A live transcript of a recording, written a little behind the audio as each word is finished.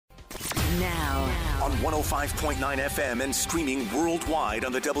Now. On 105.9 FM and streaming worldwide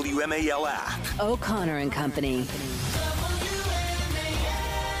on the WMAL app. O'Connor and Company.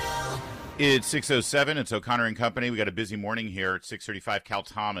 It's 6:07. It's O'Connor and Company. We got a busy morning here at 6:35. Cal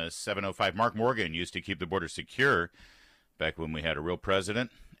Thomas, 7:05. Mark Morgan used to keep the border secure back when we had a real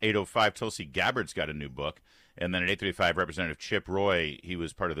president. 8:05. Tulsi Gabbard's got a new book. And then at 8:35, Representative Chip Roy, he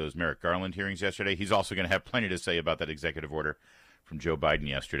was part of those Merrick Garland hearings yesterday. He's also going to have plenty to say about that executive order from Joe Biden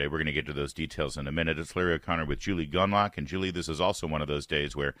yesterday. We're going to get to those details in a minute. It's Larry O'Connor with Julie Gunlock. And Julie, this is also one of those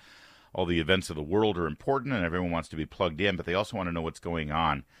days where all the events of the world are important and everyone wants to be plugged in, but they also want to know what's going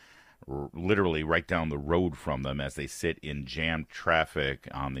on literally right down the road from them as they sit in jammed traffic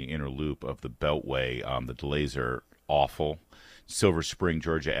on the inner loop of the Beltway. The delays are awful. Silver Spring,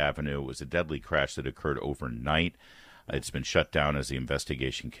 Georgia Avenue was a deadly crash that occurred overnight. It's been shut down as the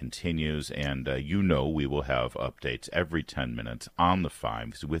investigation continues, and we will have updates every 10 minutes on the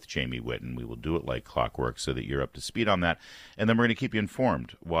 5s with Jamie Whitten. We will do it like clockwork so that you're up to speed on that, and then we're going to keep you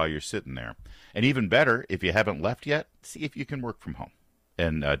informed while you're sitting there. And even better, if you haven't left yet, see if you can work from home,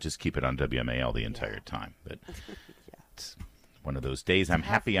 and just keep it on WMAL the entire time. But it's one of those days. I'm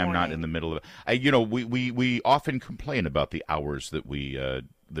happy I'm not in the middle of it. We often complain about the hours that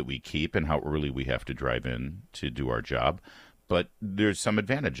we keep and how early we have to drive in to do our job. But there's some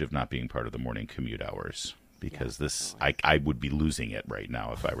advantage of not being part of the morning commute hours because I would be losing it right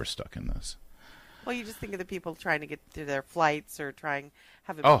now if I were stuck in this. Well, you just think of the people trying to get to their flights or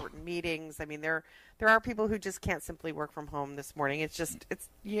have important meetings. I mean, there are people who just can't simply work from home this morning. It's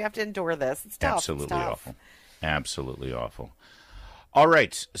you have to endure this. It's tough. Absolutely awful. Absolutely awful. All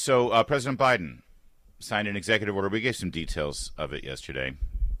right. So President Biden signed an executive order. We gave some details of it yesterday.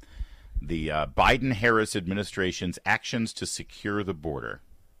 The Biden-Harris administration's actions to secure the border.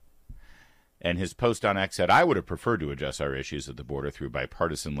 And his post on X said, I would have preferred to address our issues at the border through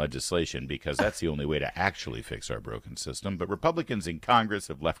bipartisan legislation because that's the only way to actually fix our broken system. But Republicans in Congress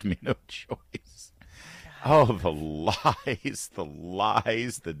have left me no choice. Oh, the lies,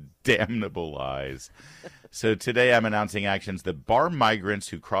 the damnable lies. So today I'm announcing actions that bar migrants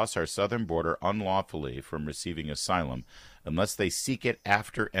who cross our southern border unlawfully from receiving asylum unless they seek it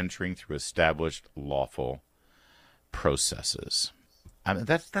after entering through established lawful processes. I mean,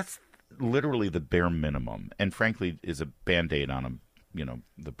 that's literally the bare minimum, and frankly is a Band-Aid on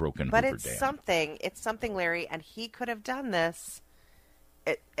the broken Hoover Dam. But it's something, Larry, and he could have done this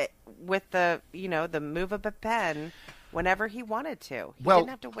with the move of a pen whenever he wanted to. He didn't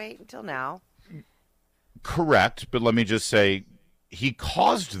have to wait until now. Correct, but let me just say he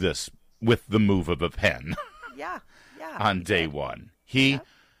caused this with the move of a pen. Yeah. On day one. He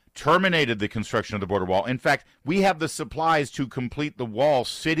terminated the construction of the border wall. In fact, we have the supplies to complete the wall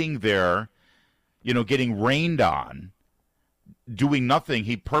sitting there, getting rained on, doing nothing.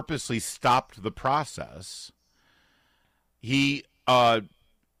 He purposely stopped the process. He eliminated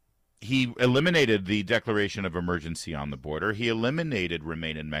the declaration of emergency on the border. He eliminated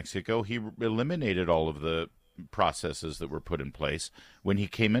Remain in Mexico. He eliminated all of the processes that were put in place when he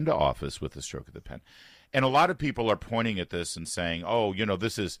came into office with the stroke of the pen. And a lot of people are pointing at this and saying,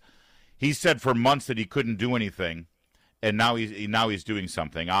 he said for months that he couldn't do anything, and now he's doing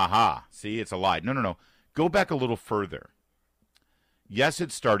something. Aha, see, it's a lie. No. Go back a little further. Yes,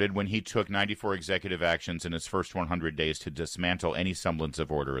 it started when he took 94 executive actions in his first 100 days to dismantle any semblance of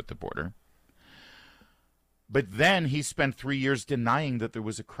order at the border. But then he spent 3 years denying that there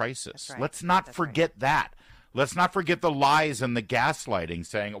was a crisis. Right. Let's not forget that. Let's not forget the lies and the gaslighting,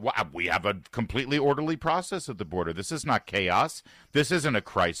 saying, well, we have a completely orderly process at the border. This is not chaos. This isn't a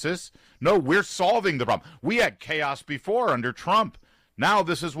crisis. No, we're solving the problem. We had chaos before under Trump. Now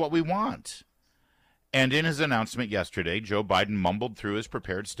this is what we want. And in his announcement yesterday, Joe Biden mumbled through his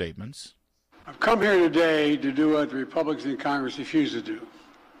prepared statements. I've come here today to do what the Republicans in Congress refuse to do.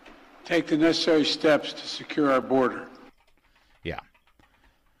 Take the necessary steps to secure our border. Yeah.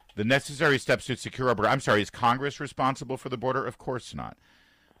 The necessary steps to secure our border. I'm sorry, is Congress responsible for the border? Of course not.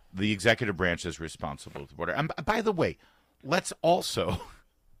 The executive branch is responsible for the border. And by the way, let's also,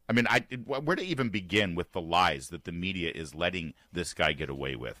 where to even begin with the lies that the media is letting this guy get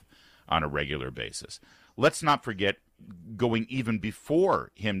away with on a regular basis. Let's not forget, going even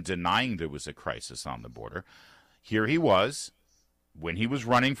before him denying there was a crisis on the border, here he was, when he was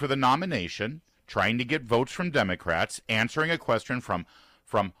running for the nomination, trying to get votes from Democrats, answering a question from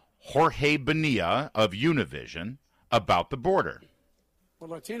Jorge Bonilla of Univision about the border. What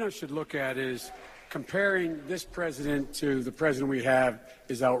Latinos should look at is comparing this president to the president we have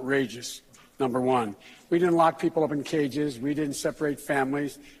is outrageous. Number one, we didn't lock people up in cages. We didn't separate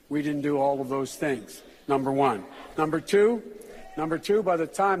families. We didn't do all of those things. Number one. Number two, Number two, by the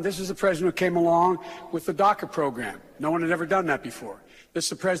time this is the president who came along with the DACA program. No one had ever done that before. This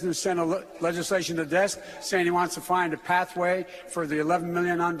is the president who sent legislation to the desk saying he wants to find a pathway for the 11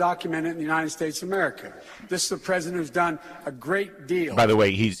 million undocumented in the United States of America. This is the president who's done a great deal. By the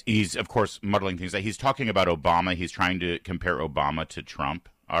way, he's of course muddling things. He's talking about Obama. He's trying to compare Obama to Trump.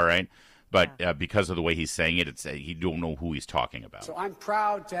 All right. But because of the way he's saying it, he don't know who he's talking about. So I'm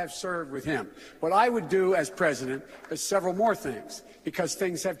proud to have served with him. What I would do as president is several more things, because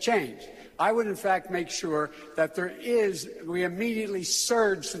things have changed. I would, in fact, make sure that we immediately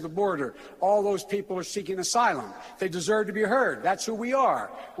surge to the border. All those people are seeking asylum. They deserve to be heard. That's who we are.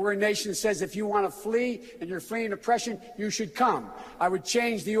 We're a nation that says if you want to flee and you're fleeing oppression, you should come. I would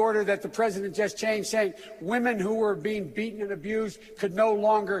change the order that the president just changed, saying women who were being beaten and abused could no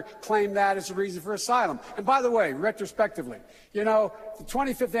longer claim that as a reason for asylum. And by the way, retrospectively, you know, the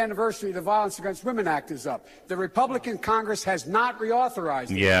 25th anniversary of the Violence Against Women Act is up. The Republican Congress has not reauthorized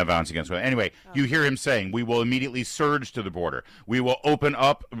it. Yeah, Violence Against Women. Anyway, you hear him saying, we will immediately surge to the border. We will open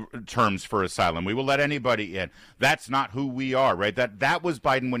up terms for asylum. We will let anybody in. That's not who we are, right? That was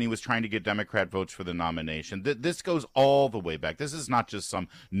Biden when he was trying to get Democrat votes for the nomination. This goes all the way back. This is not just some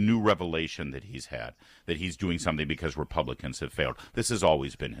new revelation that he's had, that he's doing something because Republicans have failed. This has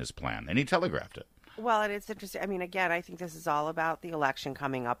always been his plan, and he telegraphed it. Well, and it's interesting. I mean, again, I think this is all about the election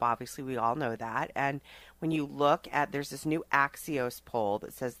coming up. Obviously, we all know that. And when you look at, there's this new Axios poll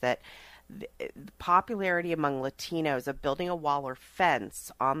that says that the popularity among Latinos of building a wall or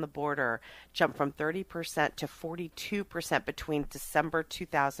fence on the border jumped from 30% to 42% between December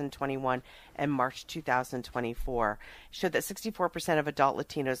 2021 and March 2024. Showed that 64% of adult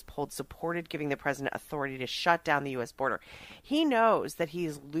Latinos polled supported giving the president authority to shut down the U.S. border. He knows that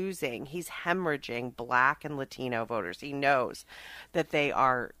he's hemorrhaging Black and Latino voters. He knows that they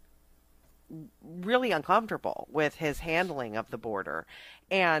are really uncomfortable with his handling of the border.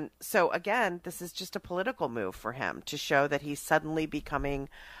 And so, again, this is just a political move for him to show that he's suddenly becoming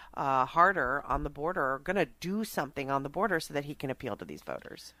harder on the border, or going to do something on the border so that he can appeal to these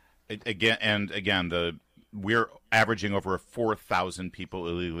voters. We're averaging over 4,000 people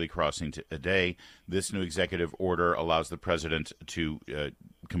illegally crossing a day. This new executive order allows the president to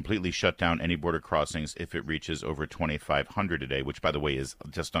completely shut down any border crossings if it reaches over 2,500 a day, which, by the way, is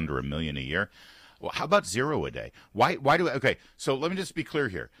just under 1 million a year. Well, how about 0 a day? Okay, so let me just be clear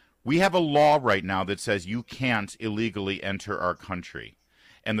here. We have a law right now that says you can't illegally enter our country.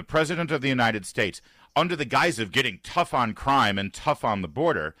 And the president of the United States, under the guise of getting tough on crime and tough on the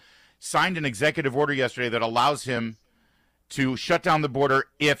border, signed an executive order yesterday that allows him to shut down the border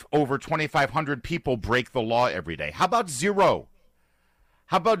if over 2,500 people break the law every day. How about 0?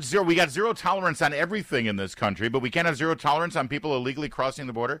 How about 0? We got 0 tolerance on everything in this country, but we can't have 0 tolerance on people illegally crossing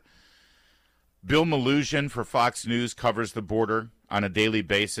the border? Bill Malugin for Fox News covers the border on a daily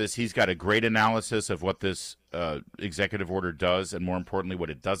basis. He's got a great analysis of what this executive order does, and more importantly, what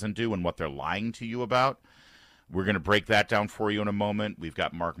it doesn't do and what they're lying to you about. We're going to break that down for you in a moment. We've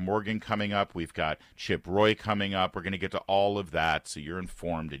got Mark Morgan coming up. We've got Chip Roy coming up. We're going to get to all of that so you're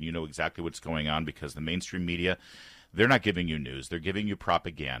informed and you know exactly what's going on, because the mainstream media, they're not giving you news. They're giving you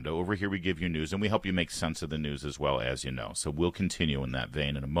propaganda. Over here we give you news, and we help you make sense of the news as well, as you know. So we'll continue in that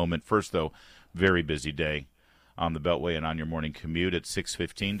vein in a moment. First, though, very busy day on the Beltway and on your morning commute at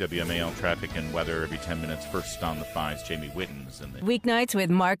 6:15. WMAL traffic and weather every 10 minutes. First on the 5s, Jamie Whitten's in the Weeknights with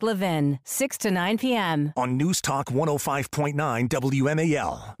Mark Levin, 6 to 9 p.m. On News Talk 105.9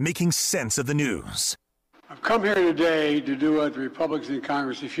 WMAL, making sense of the news. I've come here today to do what the Republicans in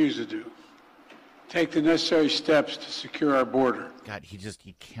Congress refuse to do. Take the necessary steps to secure our border. God, he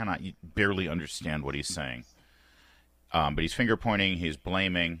barely understand what he's saying. But he's finger pointing, he's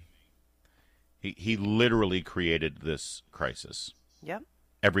blaming. He literally created this crisis. Yep.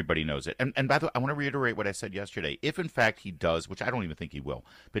 Everybody knows it. And by the way, I want to reiterate what I said yesterday. If, in fact, he does, which I don't even think he will,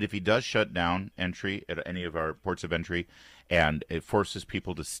 but if he does shut down entry at any of our ports of entry and it forces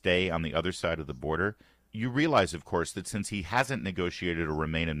people to stay on the other side of the border, you realize, of course, that since he hasn't negotiated a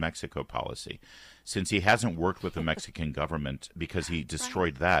Remain in Mexico policy, since he hasn't worked with the Mexican government because he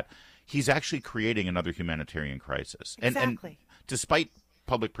destroyed that, he's actually creating another humanitarian crisis. Exactly. And despite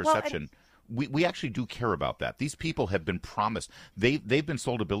public perception, we actually do care about that. These people have been promised. They've been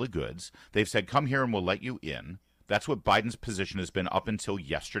sold a bill of goods. They've said, come here and we'll let you in. That's what Biden's position has been up until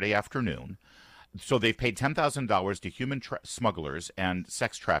yesterday afternoon. So they've paid $10,000 to human smugglers and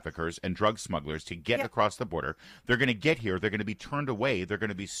sex traffickers and drug smugglers to get across the border. They're going to get here. They're going to be turned away. They're going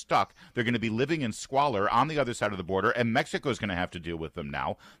to be stuck. They're going to be living in squalor on the other side of the border, and Mexico's going to have to deal with them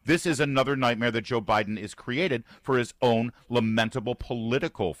now. This is another nightmare that Joe Biden is created for his own lamentable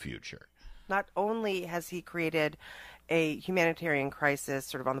political future. Not only has he created a humanitarian crisis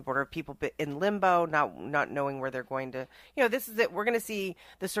sort of on the border of people in limbo, not knowing where they're going to, this is it. We're going to see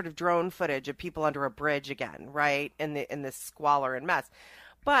this sort of drone footage of people under a bridge again, right? In this squalor and mess.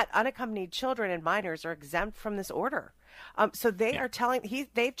 But unaccompanied children and minors are exempt from this order. So they are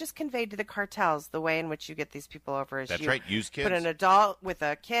they've just conveyed to the cartels the way in which you get these people over is That's right. Use kids. Put an adult with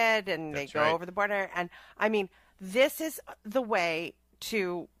a kid and That's they go right. over the border. And I mean, this is the way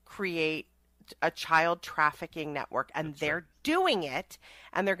to create a child trafficking network, and they're doing it,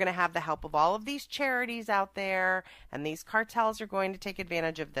 and they're going to have the help of all of these charities out there, and these cartels are going to take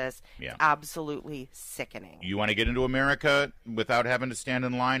advantage of this. Yeah. It's absolutely sickening. You want to get into America without having to stand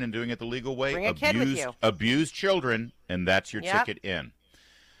in line and doing it the legal way? Bring a kid with you. Abuse children, and that's your ticket in.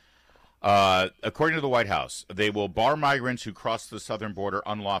 According to the White House, they will bar migrants who cross the southern border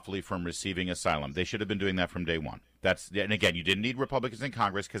unlawfully from receiving asylum. They should have been doing that from day one. And again, you didn't need Republicans in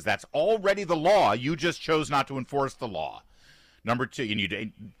Congress because that's already the law. You just chose not to enforce the law. Number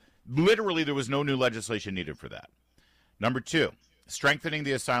two, literally there was no new legislation needed for that. Number two, strengthening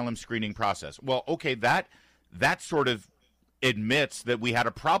the asylum screening process. Well, okay, that sort of admits that we had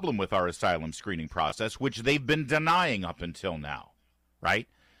a problem with our asylum screening process, which they've been denying up until now, right?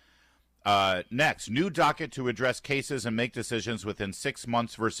 Next, new docket to address cases and make decisions within 6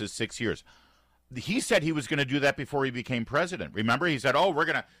 months versus 6 years. He said he was going to do that before he became president. Remember, he said, we're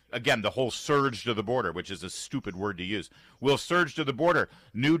going to, again, the whole surge to the border, which is a stupid word to use. We'll surge to the border,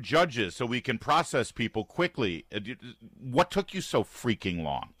 new judges so we can process people quickly. What took you so freaking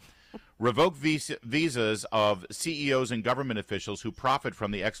long? Revoke visas of CEOs and government officials who profit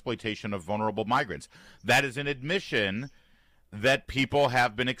from the exploitation of vulnerable migrants. That is an admission that people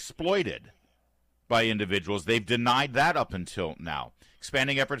have been exploited by individuals. They've denied that up until now.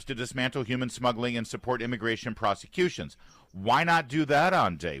 Expanding efforts to dismantle human smuggling and support immigration prosecutions. Why not do that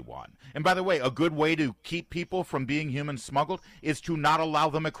on day one? And by the way, a good way to keep people from being human smuggled is to not allow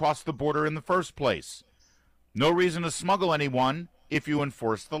them across the border in the first place. No reason to smuggle anyone if you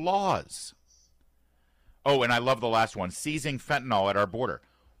enforce the laws. Oh, and I love the last one, seizing fentanyl at our border.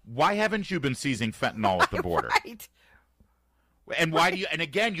 Why haven't you been seizing fentanyl at the border? Right. And why do you? And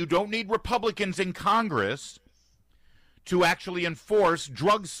again, you don't need Republicans in Congress to actually enforce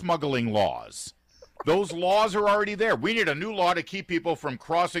drug smuggling laws. Those laws are already there. We need a new law to keep people from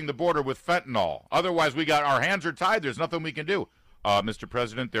crossing the border with fentanyl. Otherwise, our hands are tied. There's nothing we can do. Mr.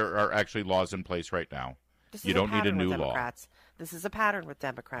 President, there are actually laws in place right now. You don't need a new law. This is a pattern with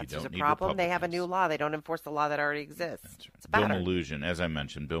Democrats. There's a need problem. They have a Republicans. new law. They don't enforce the law that already exists. That's right. It's a Bill pattern. Maloogian, as I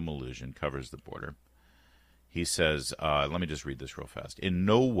mentioned, Bill Maloogian covers the border. He says, let me just read this real fast. In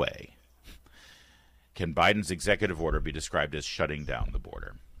no way can Biden's executive order be described as shutting down the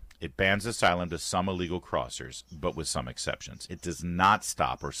border. It bans asylum to some illegal crossers, but with some exceptions. It does not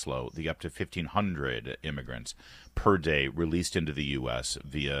stop or slow the up to 1,500 immigrants per day released into the U.S.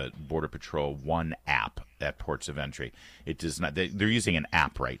 via Border Patrol One app at ports of entry. It does not. They're using an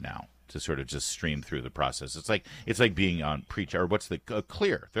app right now to sort of just stream through the process. It's like being on or what's the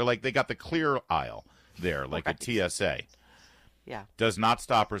clear? They got the clear aisle there, like a TSA. Yeah. Does not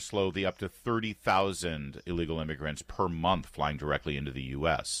stop or slow the up to 30,000 illegal immigrants per month flying directly into the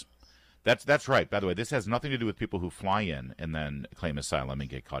U.S. That's right. By the way, this has nothing to do with people who fly in and then claim asylum and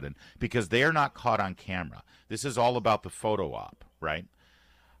get caught in, because they are not caught on camera. This is all about the photo op, right?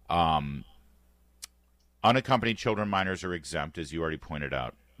 Unaccompanied children, minors are exempt, as you already pointed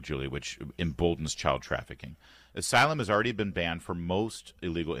out, Julie, which emboldens child trafficking. Asylum has already been banned for most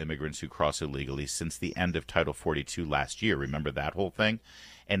illegal immigrants who cross illegally since the end of Title 42 last year. Remember that whole thing?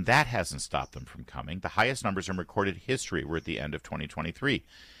 And that hasn't stopped them from coming. The highest numbers in recorded history were at the end of 2023.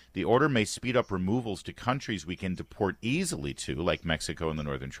 The order may speed up removals to countries we can deport easily to, like Mexico and the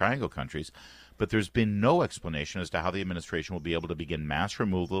Northern Triangle countries, but there's been no explanation as to how the administration will be able to begin mass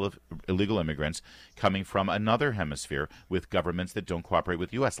removal of illegal immigrants coming from another hemisphere with governments that don't cooperate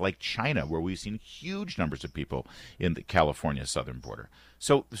with the U.S., like China, where we've seen huge numbers of people in the California southern border.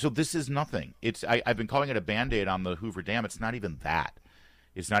 So this is nothing. I've been calling it a Band-Aid on the Hoover Dam. It's not even that.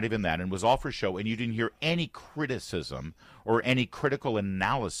 It's not even that, and it was all for show, and you didn't hear any criticism or any critical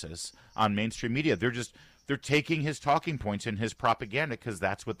analysis on mainstream media. They're taking his talking points and his propaganda because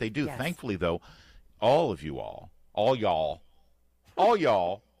that's what they do. Yes. Thankfully, though, all y'all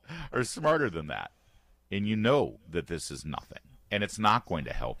are smarter than that, and you know that this is nothing, and it's not going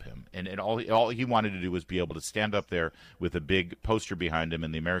to help him. And all he wanted to do was be able to stand up there with a big poster behind him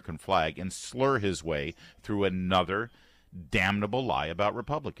and the American flag and slur his way through another damnable lie about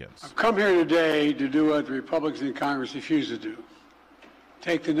Republicans. I've come here today to do what the Republicans in Congress refuse to do.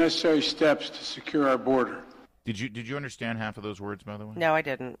 Take the necessary steps to secure our border. Did you understand half of those words, by the way? No, I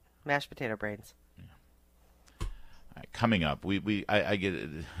didn't. Mashed potato brains. Coming up, I get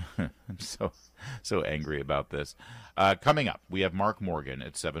I'm so angry about this. Coming up, we have Mark Morgan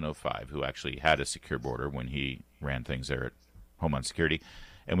at 7:05, who actually had a secure border when he ran things there at Homeland Security,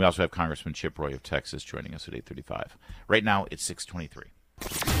 and we also have Congressman Chip Roy of Texas joining us at 8:35. Right now, it's 6:23.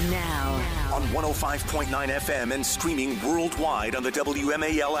 Now On 105.9 FM and streaming worldwide on the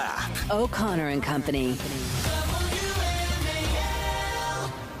WMAL app. O'Connor and Company.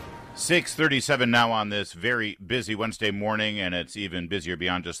 6:37 now on this very busy Wednesday morning, and it's even busier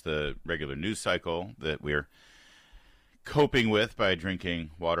beyond just the regular news cycle that we're coping with by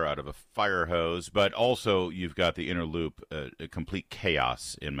drinking water out of a fire hose. But also, you've got the inner loop, a complete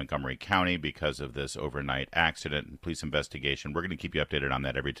chaos in Montgomery County because of this overnight accident and police investigation. We're going to keep you updated on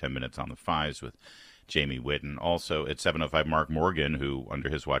that every 10 minutes on the fives with Jamie Whitten. Also, at 7:05, Mark Morgan, who under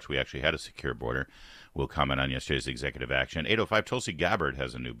his watch we actually had a secure border, will comment on yesterday's executive action. 8:05, Tulsi Gabbard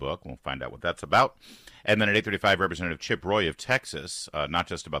has a new book. We'll find out what that's about. And then at 8:35, Representative Chip Roy of Texas, not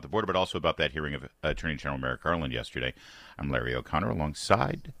just about the border, but also about that hearing of Attorney General Merrick Garland yesterday. I'm Larry O'Connor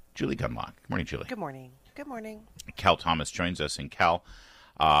alongside Julie Gunlock. Good morning, Julie. Good morning. Good morning. Cal Thomas joins us. And Cal,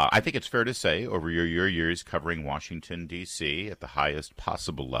 I think it's fair to say over your years covering Washington, D.C. at the highest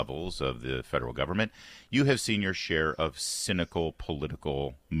possible levels of the federal government, you have seen your share of cynical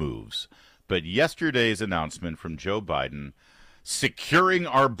political moves. But yesterday's announcement from Joe Biden securing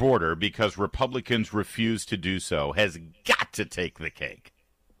our border because Republicans refuse to do so has got to take the cake.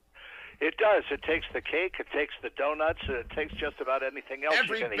 It does. It takes the cake, it takes the donuts, and it takes just about anything else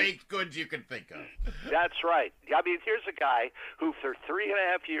Every you can baked goods you can think of. That's right. I mean, here's a guy who for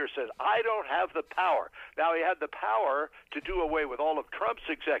 3.5 years said, I don't have the power. Now, he had the power to do away with all of Trump's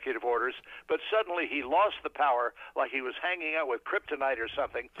executive orders, but suddenly he lost the power like he was hanging out with kryptonite or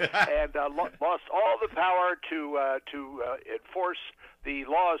something, and lost all the power to enforce the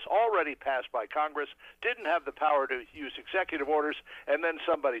laws already passed by Congress, didn't have the power to use executive orders, and then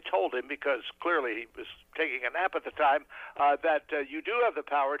somebody told him, because clearly he was taking a nap at the time, that you do have the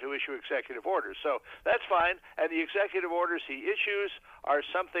power to issue executive orders. So that's fine, and the executive orders he issues are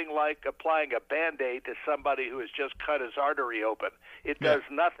something like applying a Band-Aid to somebody who has just cut his artery open. It does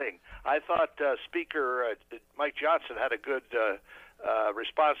nothing. I thought Speaker Mike Johnson had a good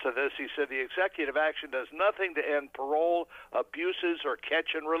response to this. He said the executive action does nothing to end parole abuses or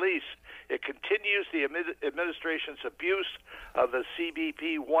catch and release. It continues the administration's abuse of the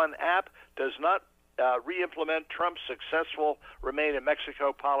CBP-1 app, does not re-implement Trump's successful Remain in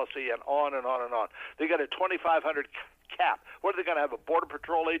Mexico policy, and on and on and on. They got a 2,500 cap. What are they going to have, a Border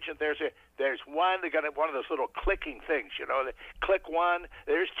Patrol agent there? There's one. They're going to have one of those little clicking things, you know. They click one.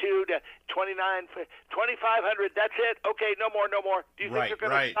 There's two. 29, 2,500. That's it. Okay, no more, no more. Do you think they're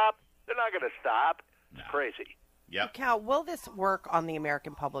going to stop? They're not going to stop. It's crazy. Yep. Cal, will this work on the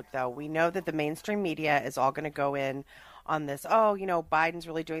American public, though? We know that the mainstream media is all going to go in on this. Oh, you know, Biden's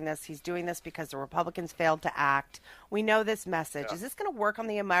really doing this. He's doing this because the Republicans failed to act. We know this message. Yeah. Is this going to work on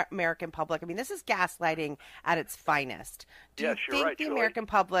the American public? I mean, this is gaslighting at its finest. Do you think the American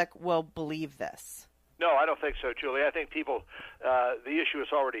public will believe this? No, I don't think so, Julie. I think people, the issue is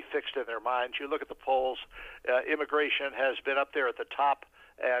already fixed in their minds. You look at the polls, immigration has been up there at the top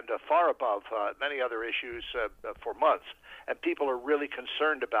and far above many other issues for months, and people are really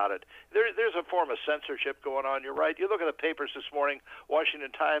concerned about it. There's a form of censorship going on. You're right. You look at the papers this morning.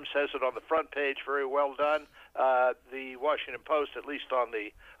 Washington Times has it on the front page. Very well done. The Washington Post, at least on the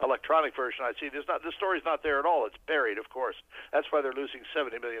electronic version I see, the story's not there at all. It's buried, of course. That's why they're losing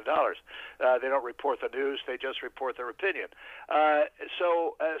 $70 million. They don't report the news. They just report their opinion.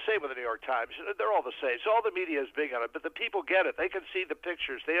 Same with the New York Times. They're all the same. So all the media is big on it, but the people get it. They can see the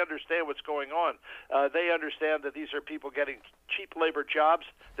pictures. They understand what's going on. They understand that these are people getting cheap labor jobs.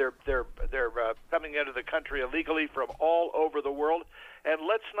 They're coming into the country illegally from all over the world. And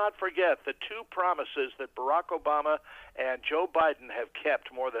let's not forget the two promises that Barack Obama and Joe Biden have kept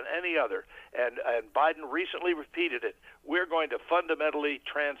more than any other, and Biden recently repeated it. We're going to fundamentally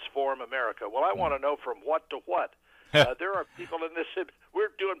transform America. Well, I want to know from what to what. There are people in this. We're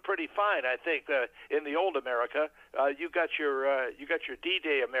doing pretty fine, I think. In the old America, you got your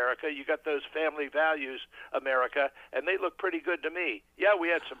D-Day America, you got those family values America, and they look pretty good to me. Yeah, we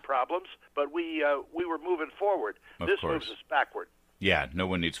had some problems, but we were moving forward. This moves us backward. Yeah, no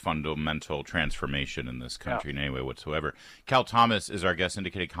one needs fundamental transformation in this country in any way whatsoever. Cal Thomas is our guest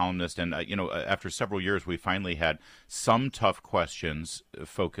syndicated columnist, and after several years, we finally had some tough questions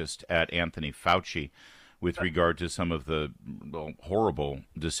focused at Anthony Fauci. with regard to some of the horrible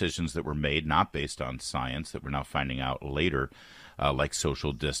decisions that were made, not based on science, that we're now finding out later, like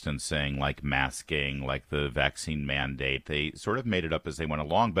social distancing, like masking, like the vaccine mandate. They sort of made it up as they went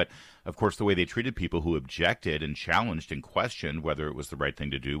along. But, of course, the way they treated people who objected and challenged and questioned whether it was the right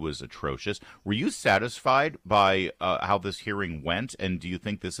thing to do was atrocious. Were you satisfied by how this hearing went, and do you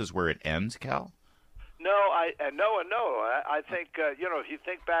think this is where it ends, Cal? No, no. I think, if you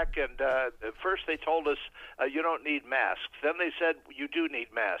think back, and first they told us you don't need masks. Then they said you do need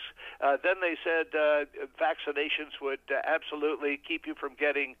masks. Then they said vaccinations would absolutely keep you from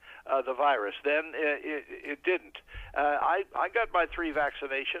getting the virus. Then it didn't. I got my 3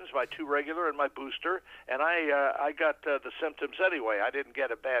 vaccinations, my 2 regular and my booster, and I got the symptoms anyway. I didn't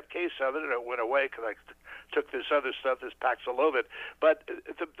get a bad case of it, and it went away because I took this other stuff, this Paxlovid. But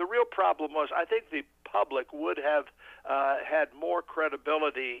the real problem was, I think the public would have had more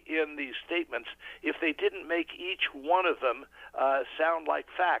credibility in these statements if they didn't make each one of them sound like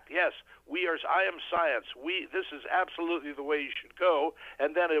fact. Yes, I am science. This is absolutely the way you should go,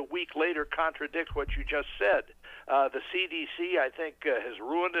 and then a week later contradict what you just said. The CDC, I think, has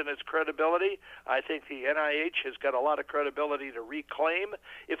ruined in its credibility. I think the NIH has got a lot of credibility to reclaim.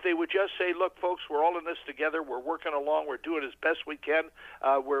 If they would just say, look, folks, we're all in this together. We're working along. We're doing as best we can.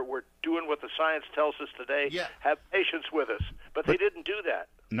 We're doing what the science tells us today. Yeah. Have patience with us. But they didn't do that.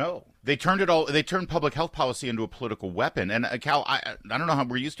 No, they turned public health policy into a political weapon. And Cal, I don't know how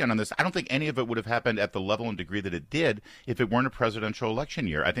where you stand on this. I don't think any of it would have happened at the level and degree that it did if it weren't a presidential election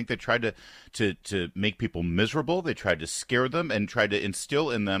year. I think they tried to make people miserable. They tried to scare them and tried to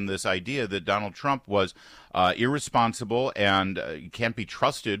instill in them this idea that Donald Trump was irresponsible and can't be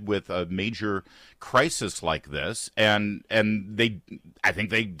trusted with a major crisis like this. And I think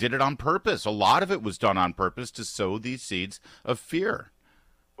they did it on purpose. A lot of it was done on purpose to sow these seeds of fear.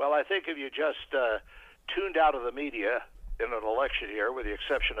 Well, I think if you just tuned out of the media in an election year, with the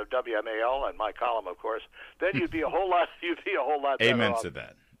exception of WMAL and my column, of course, then you'd be a whole lot better Amen off. to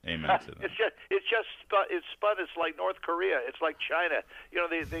that. Amen to that. It's spun. It's like North Korea. It's like China.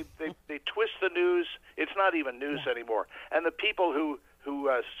 They twist the news. It's not even news anymore. And the people who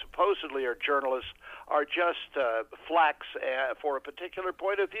supposedly are journalists are just flacks for a particular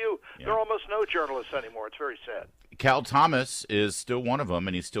point of view. Yeah. There are almost no journalists anymore. It's very sad. Cal Thomas is still one of them,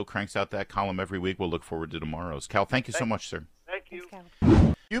 and he still cranks out that column every week. We'll look forward to tomorrow's. Cal, thank you so much, sir. Thank you.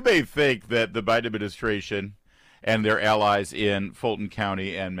 You may think that the Biden administration and their allies in Fulton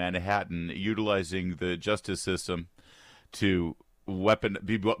County and Manhattan utilizing the justice system to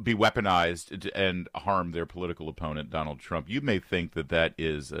be weaponized and harm their political opponent, Donald Trump. You may think that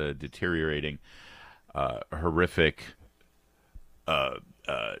is a deteriorating, horrific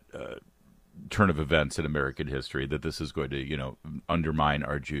turn of events in American history, that this is going to, undermine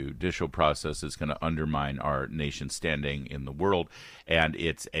our judicial process, it's going to undermine our nation's standing in the world, and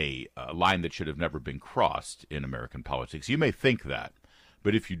it's a line that should have never been crossed in American politics. You may think that,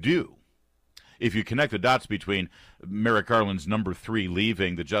 but if you do, if you connect the dots between Merrick Garland's number 3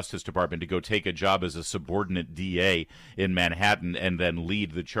 leaving the Justice Department to go take a job as a subordinate DA in Manhattan and then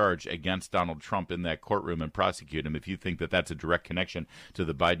lead the charge against Donald Trump in that courtroom and prosecute him, if you think that that's a direct connection to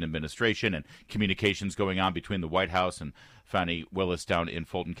the Biden administration and communications going on between the White House and Fani Willis down in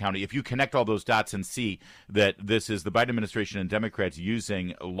Fulton County, if you connect all those dots and see that this is the Biden administration and Democrats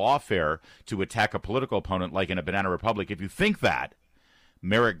using lawfare to attack a political opponent like in a banana republic, if you think that,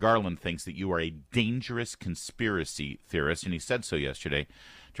 Merrick Garland thinks that you are a dangerous conspiracy theorist, and he said so yesterday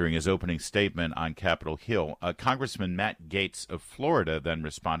during his opening statement on Capitol Hill. Congressman Matt Gaetz of Florida then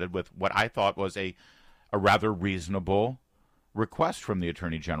responded with what I thought was a rather reasonable request from the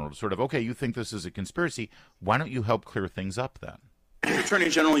Attorney General, sort of, okay, you think this is a conspiracy, why don't you help clear things up then? Attorney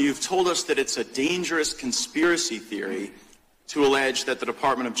General, you've told us that it's a dangerous conspiracy theory to allege that the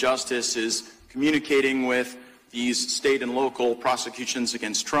Department of Justice is communicating with these state and local prosecutions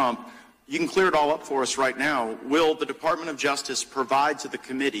against Trump. You can clear it all up for us right now. Will the Department of Justice provide to the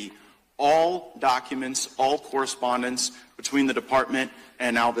committee all documents, all correspondence between the department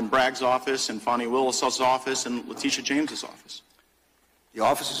and Alvin Bragg's office and Fani Willis's office and Letitia James's office? The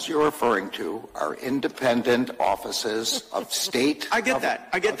offices you're referring to are independent offices of state. I get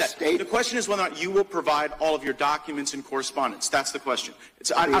that. The question is whether or not you will provide all of your documents and correspondence. That's the question.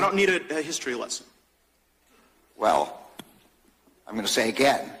 I don't need a history lesson. Well, I'm going to say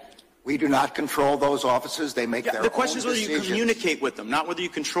again, we do not control those offices. They make their own decisions. The question is whether you communicate with them, not whether you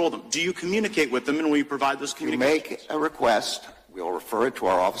control them. Do you communicate with them, and will you provide those communications? You make a request. We'll refer it to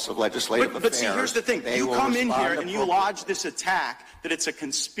our Office of Legislative Affairs. But see, here's the thing. You come in here and you lodge this attack that it's a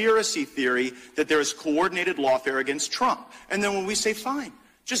conspiracy theory, that there is coordinated lawfare against Trump. And then when we say, fine,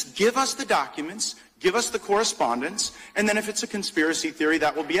 just give us the documents, Give us the correspondence, and then if it's a conspiracy theory,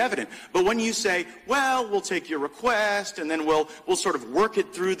 that will be evident. But when you say, well, we'll take your request, and then we'll sort of work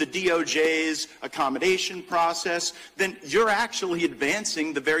it through the DOJ's accommodation process, then you're actually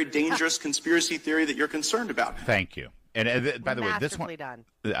advancing the very dangerous conspiracy theory that you're concerned about. Thank you. And by the way, this one, done.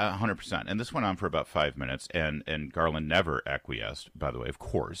 100%. And this went on for about 5 minutes, and Garland never acquiesced, by the way, of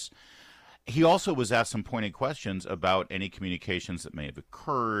course. He also was asked some pointed questions about any communications that may have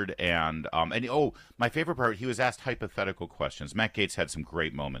occurred, and my favorite part, he was asked hypothetical questions. Matt Gaetz had some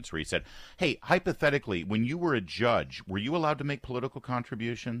great moments where he said, hey, hypothetically, when you were a judge, were you allowed to make political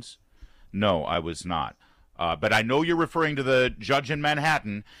contributions? No, I was not. But I know you're referring to the judge in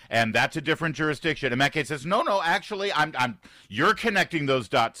Manhattan, and that's a different jurisdiction. And Matt Gaetz says, no, actually, you're connecting those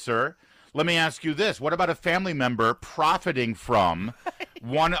dots, sir. Let me ask you this. What about a family member profiting from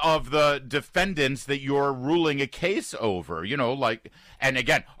one of the defendants that you're ruling a case over? And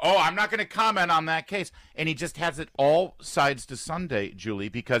again, I'm not going to comment on that case. And he just has it all sides to Sunday, Julie,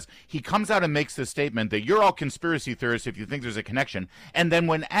 because he comes out and makes this statement that you're all conspiracy theorists if you think there's a connection. And then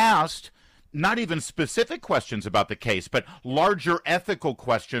when asked, not even specific questions about the case, but larger ethical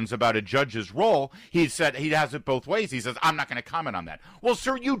questions about a judge's role, he said he has it both ways. He says, I'm not going to comment on that. Well,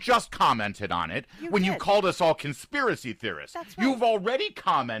 sir, you just commented on it when you called us all conspiracy theorists. That's right. You've already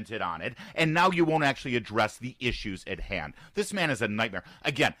commented on it, and now you won't actually address the issues at hand. This man is a nightmare.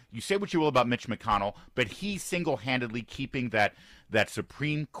 Again, you say what you will about Mitch McConnell, but he's single-handedly keeping that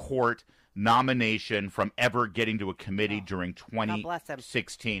Supreme Court nomination from ever getting to a committee during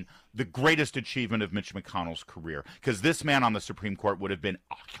 2016, the greatest achievement of Mitch McConnell's career, because this man on the Supreme Court would have been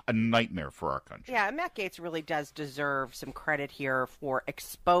a nightmare for our country. Yeah, and Matt Gaetz really does deserve some credit here for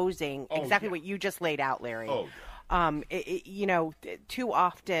exposing exactly what you just laid out, Larry. Too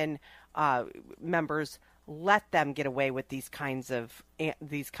often members let them get away with these kinds of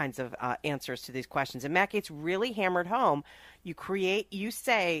answers to these questions. And Matt Gaetz really hammered home. You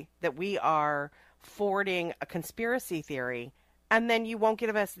say that we are forwarding a conspiracy theory, and then you won't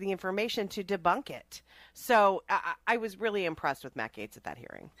give us the information to debunk it. So I was really impressed with Matt Gaetz at that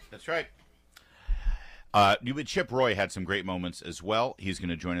hearing. That's right. Chip Roy had some great moments as well. He's going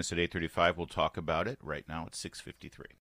to join us at 8:35. We'll talk about it. Right now it's 6:53.